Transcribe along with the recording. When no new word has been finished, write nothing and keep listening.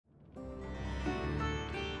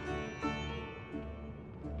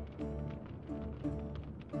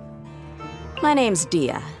My name's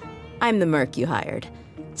Dehya. I'm the merc you hired.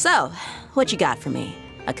 So, what you got for me?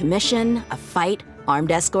 A commission, a fight,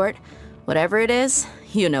 armed escort? Whatever it is,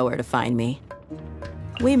 you know where to find me.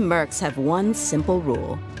 We mercs have one simple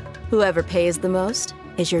rule. Whoever pays the most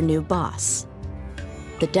is your new boss.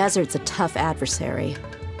 The desert's a tough adversary,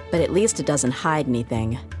 but at least it doesn't hide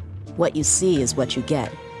anything. What you see is what you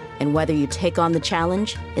get, and whether you take on the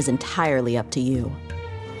challenge is entirely up to you.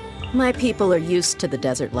 My people are used to the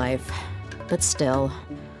desert life, but still,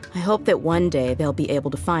 I hope that one day they'll be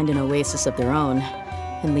able to find an oasis of their own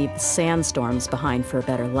and leave the sandstorms behind for a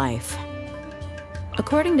better life.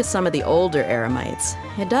 According to some of the older Eremites,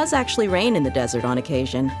 it does actually rain in the desert on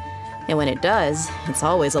occasion, and when it does, it's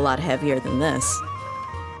always a lot heavier than this.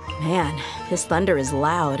 Man, this thunder is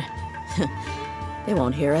loud. They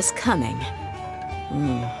won't hear us coming.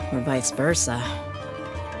 Or vice versa.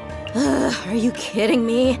 Are you kidding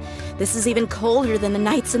me? This is even colder than the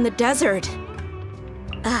nights in the desert.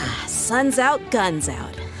 Sun's out, guns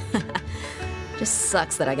out. Just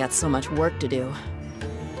sucks that I got so much work to do.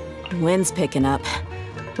 Wind's picking up.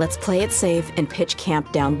 Let's play it safe and pitch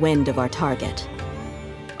camp downwind of our target.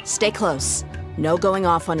 Stay close. No going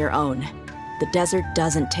off on your own. The desert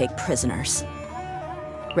doesn't take prisoners.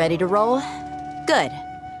 Ready to roll? Good.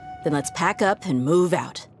 Then let's pack up and move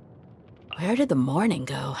out. Where did the morning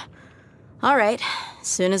go? All right. As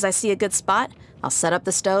soon as I see a good spot, I'll set up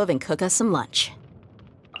the stove and cook us some lunch.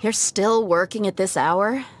 You're still working at this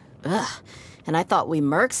hour? Ugh. And I thought we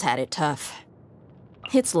mercs had it tough.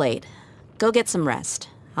 It's late. Go get some rest.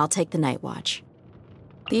 I'll take the night watch.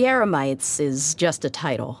 The Eremites is just a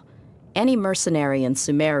title. Any mercenary in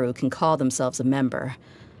Sumeru can call themselves a member.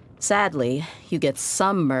 Sadly, you get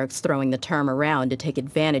some mercs throwing the term around to take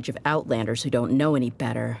advantage of outlanders who don't know any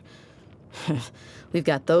better. We've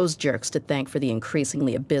got those jerks to thank for the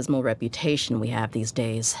increasingly abysmal reputation we have these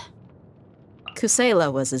days.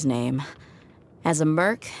 Kusela was his name. As a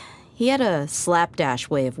merc, he had a slapdash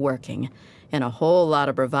way of working, and a whole lot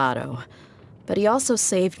of bravado. But he also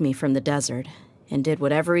saved me from the desert, and did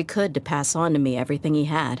whatever he could to pass on to me everything he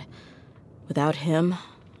had. Without him,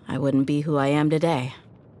 I wouldn't be who I am today.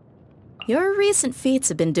 Your recent feats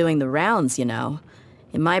have been doing the rounds, you know.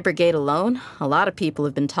 In my brigade alone, a lot of people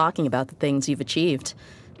have been talking about the things you've achieved.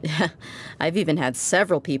 I've even had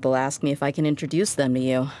several people ask me if I can introduce them to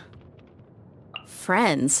you.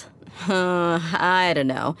 Friends? I don't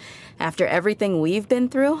know. After everything we've been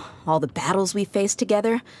through, all the battles we faced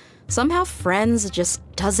together, somehow friends just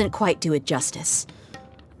doesn't quite do it justice.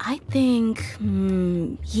 I think,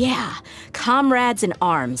 yeah, comrades in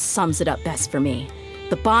arms sums it up best for me.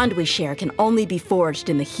 The bond we share can only be forged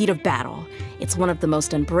in the heat of battle. It's one of the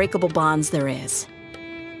most unbreakable bonds there is.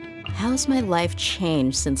 How's my life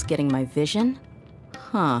changed since getting my vision?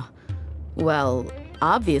 Well,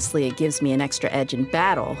 obviously it gives me an extra edge in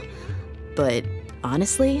battle. But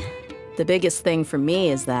honestly, the biggest thing for me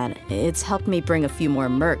is that it's helped me bring a few more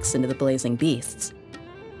mercs into the Blazing Beasts.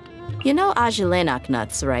 You know Ajilenak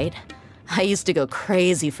nuts, right? I used to go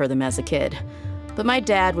crazy for them as a kid. But my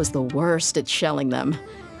dad was the worst at shelling them.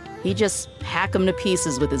 He'd just hack them to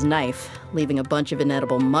pieces with his knife, leaving a bunch of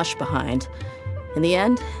inedible mush behind. In the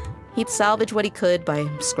end, he'd salvage what he could by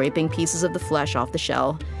scraping pieces of the flesh off the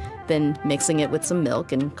shell, then mixing it with some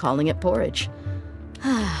milk and calling it porridge.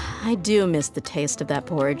 I do miss the taste of that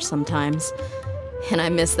porridge sometimes. And I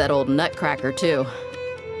miss that old nutcracker, too.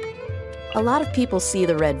 A lot of people see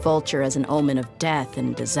the red vulture as an omen of death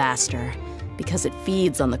and disaster, because it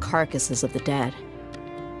feeds on the carcasses of the dead.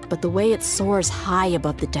 But the way it soars high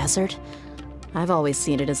above the desert, I've always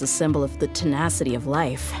seen it as a symbol of the tenacity of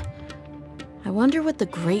life. I wonder what the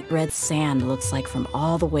great red sand looks like from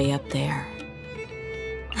all the way up there.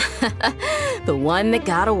 The one that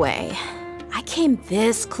got away. I came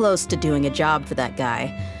this close to doing a job for that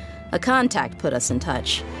guy. A contact put us in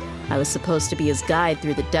touch. I was supposed to be his guide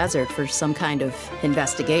through the desert for some kind of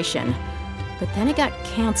investigation. But then it got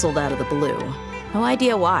canceled out of the blue. No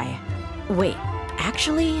idea why. Wait,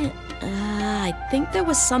 actually, I think there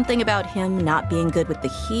was something about him not being good with the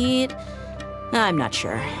heat. I'm not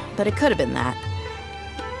sure, but it could have been that.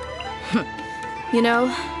 You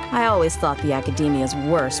know, I always thought the Academia's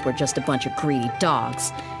worst were just a bunch of greedy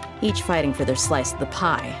dogs, each fighting for their slice of the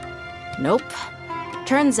pie. Nope.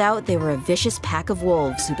 Turns out they were a vicious pack of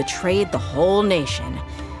wolves who betrayed the whole nation.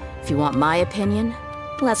 If you want my opinion,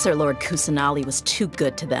 Lesser Lord Kusanali was too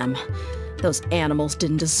good to them. Those animals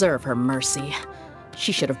didn't deserve her mercy.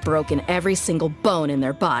 She should have broken every single bone in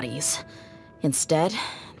their bodies. Instead,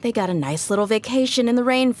 they got a nice little vacation in the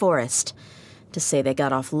rainforest. To say they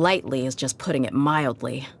got off lightly is just putting it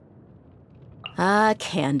mildly. Ah,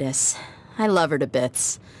 Candace. I love her to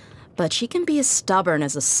bits. but she can be as stubborn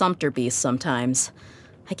as a sumpter beast sometimes.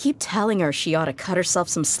 I keep telling her she ought to cut herself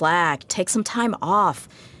some slack, take some time off,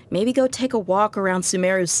 maybe go take a walk around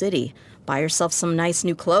Sumeru City, buy herself some nice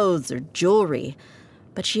new clothes or jewelry.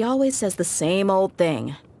 But she always says the same old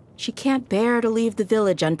thing. She can't bear to leave the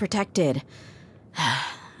village unprotected.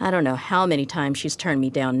 I don't know how many times she's turned me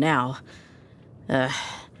down now.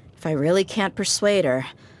 If I really can't persuade her,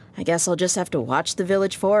 I guess I'll just have to watch the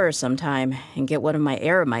village for her sometime and get one of my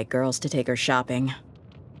Eremite girls to take her shopping.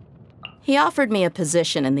 He offered me a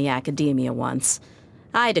position in the academia once.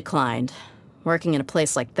 I declined. Working in a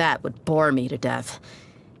place like that would bore me to death.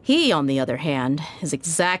 He, on the other hand, is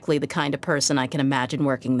exactly the kind of person I can imagine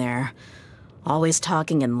working there. Always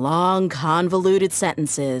talking in long, convoluted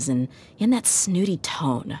sentences and in that snooty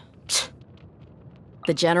tone.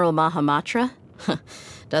 The General Mahamatra?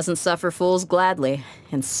 Doesn't suffer fools gladly,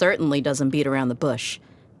 and certainly doesn't beat around the bush.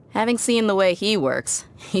 Having seen the way he works,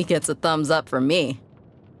 he gets a thumbs up from me.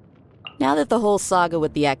 Now that the whole saga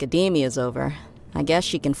with the academia is over, I guess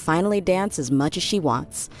she can finally dance as much as she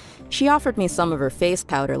wants. She offered me some of her face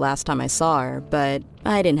powder last time I saw her, but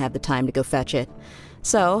I didn't have the time to go fetch it.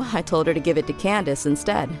 So I told her to give it to Candace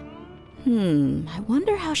instead. I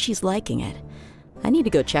wonder how she's liking it. I need to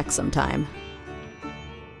go check sometime.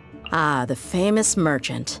 Ah, the famous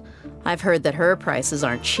merchant. I've heard that her prices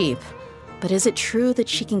aren't cheap. But is it true that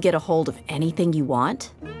she can get a hold of anything you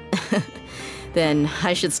want? Then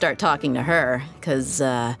I should start talking to her, 'cause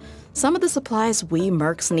some of the supplies we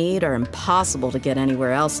mercs need are impossible to get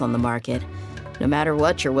anywhere else on the market, no matter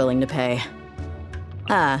what you're willing to pay.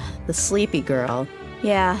 Ah, the sleepy girl.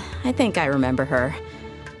 Yeah, I think I remember her.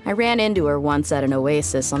 I ran into her once at an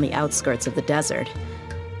oasis on the outskirts of the desert.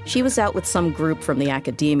 She was out with some group from the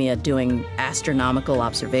academia doing astronomical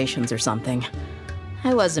observations or something.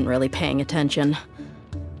 I wasn't really paying attention.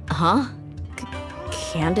 Huh?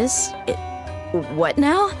 Candace? What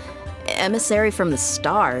now? Emissary from the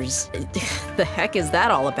stars? The heck is that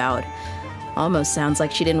all about? Almost sounds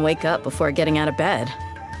like she didn't wake up before getting out of bed.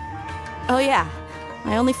 Oh yeah,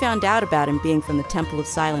 I only found out about him being from the Temple of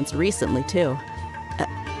Silence recently, too.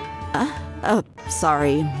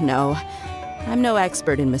 Sorry, no. I'm no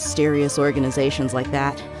expert in mysterious organizations like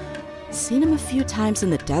that. Seen him a few times in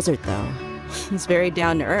the desert, though. He's very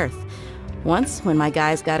down to earth. Once, when my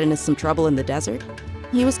guys got into some trouble in the desert,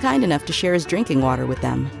 he was kind enough to share his drinking water with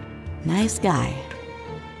them. Nice guy.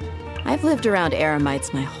 I've lived around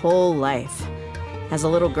Eremites my whole life. As a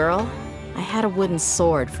little girl, I had a wooden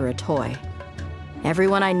sword for a toy.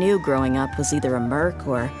 Everyone I knew growing up was either a merc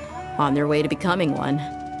or on their way to becoming one.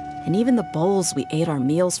 And even the bowls we ate our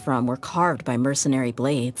meals from were carved by mercenary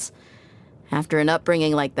blades. After an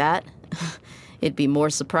upbringing like that, it'd be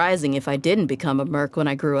more surprising if I didn't become a merc when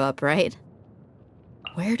I grew up, right?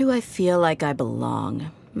 Where do I feel like I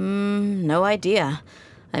belong? No idea.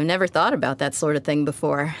 I've never thought about that sort of thing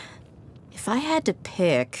before. If I had to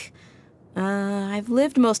pick, I've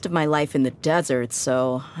lived most of my life in the desert,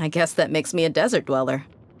 so I guess that makes me a desert dweller.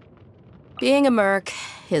 Being a merc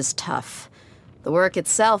is tough. The work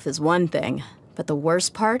itself is one thing, but the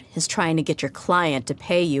worst part is trying to get your client to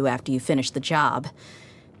pay you after you finish the job.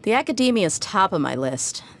 The Academia's top of my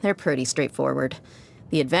list. They're pretty straightforward.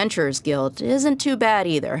 The Adventurers Guild isn't too bad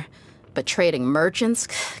either, but trading merchants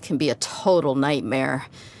can be a total nightmare.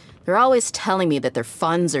 They're always telling me that their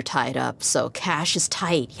funds are tied up, so cash is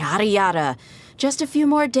tight, yada yada. Just a few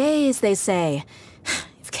more days, they say.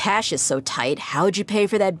 If cash is so tight, how'd you pay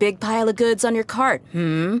for that big pile of goods on your cart,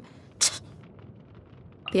 The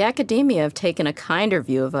Academia have taken a kinder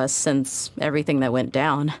view of us since everything that went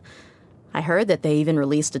down. I heard that they even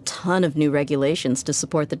released a ton of new regulations to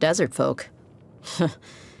support the desert folk.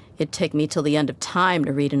 It'd take me till the end of time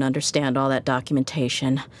to read and understand all that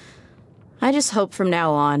documentation. I just hope from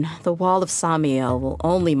now on, the Wall of Samiel will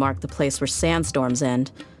only mark the place where sandstorms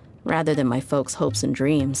end, rather than my folks' hopes and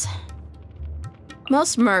dreams.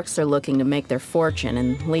 Most mercs are looking to make their fortune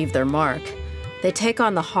and leave their mark. They take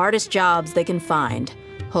on the hardest jobs they can find,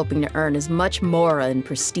 hoping to earn as much mora and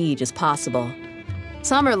prestige as possible.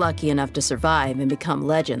 Some are lucky enough to survive and become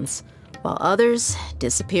legends, while others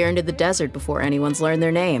disappear into the desert before anyone's learned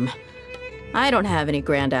their name. I don't have any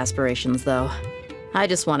grand aspirations, though. I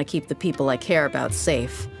just want to keep the people I care about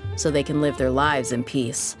safe, so they can live their lives in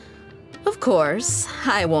peace. Of course,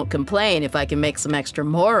 I won't complain if I can make some extra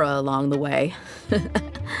mora along the way.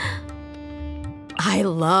 I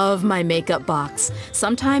love my makeup box.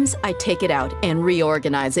 Sometimes I take it out and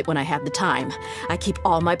reorganize it when I have the time. I keep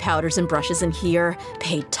all my powders and brushes in here,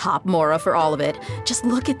 paid top mora for all of it. Just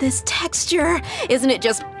look at this texture. Isn't it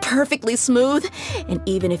just perfectly smooth? And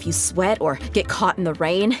even if you sweat or get caught in the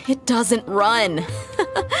rain, it doesn't run.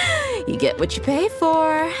 You get what you pay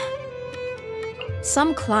for.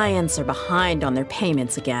 Some clients are behind on their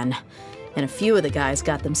payments again, and a few of the guys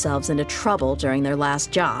got themselves into trouble during their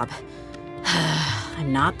last job.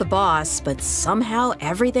 I'm not the boss, but somehow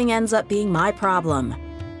everything ends up being my problem.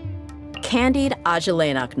 Candied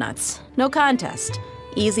Agelenok nuts. No contest.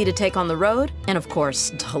 Easy to take on the road, and of course,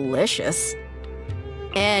 delicious.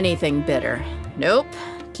 Anything bitter. Nope.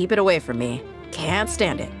 Keep it away from me. Can't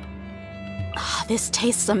stand it. This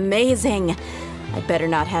tastes amazing. I'd better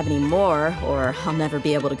not have any more, or I'll never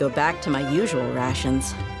be able to go back to my usual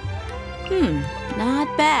rations.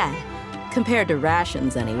 Not bad. Compared to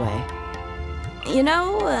rations, anyway. You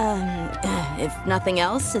know, if nothing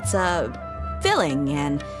else, it's, filling,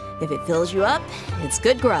 and if it fills you up, it's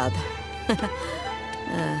good grub.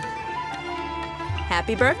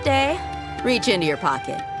 Happy birthday! Reach into your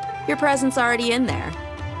pocket. Your present's already in there.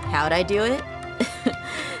 How'd I do it?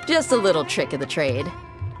 Just a little trick of the trade.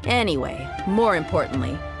 Anyway, more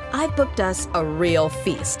importantly, I've booked us a real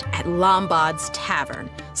feast at Lombard's Tavern,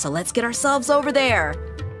 so let's get ourselves over there.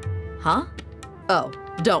 Huh? Oh,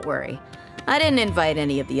 don't worry. I didn't invite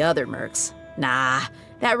any of the other mercs. Nah,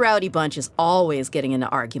 that rowdy bunch is always getting into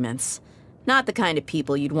arguments. Not the kind of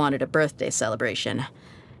people you'd want at a birthday celebration.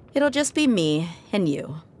 It'll just be me and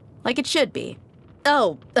you. Like it should be.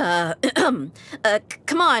 Oh,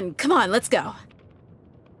 come on, let's go.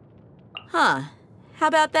 Huh, how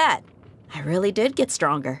about that? I really did get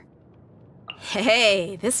stronger.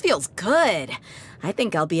 Hey, this feels good. I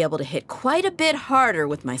think I'll be able to hit quite a bit harder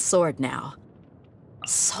with my sword now.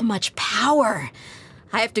 So much power.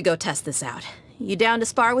 I have to go test this out. You down to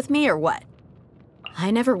spar with me or what? I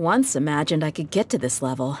never once imagined I could get to this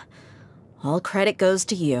level. All credit goes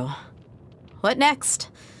to you. What next?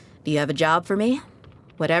 Do you have a job for me?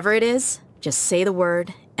 Whatever it is, just say the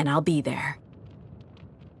word and I'll be there.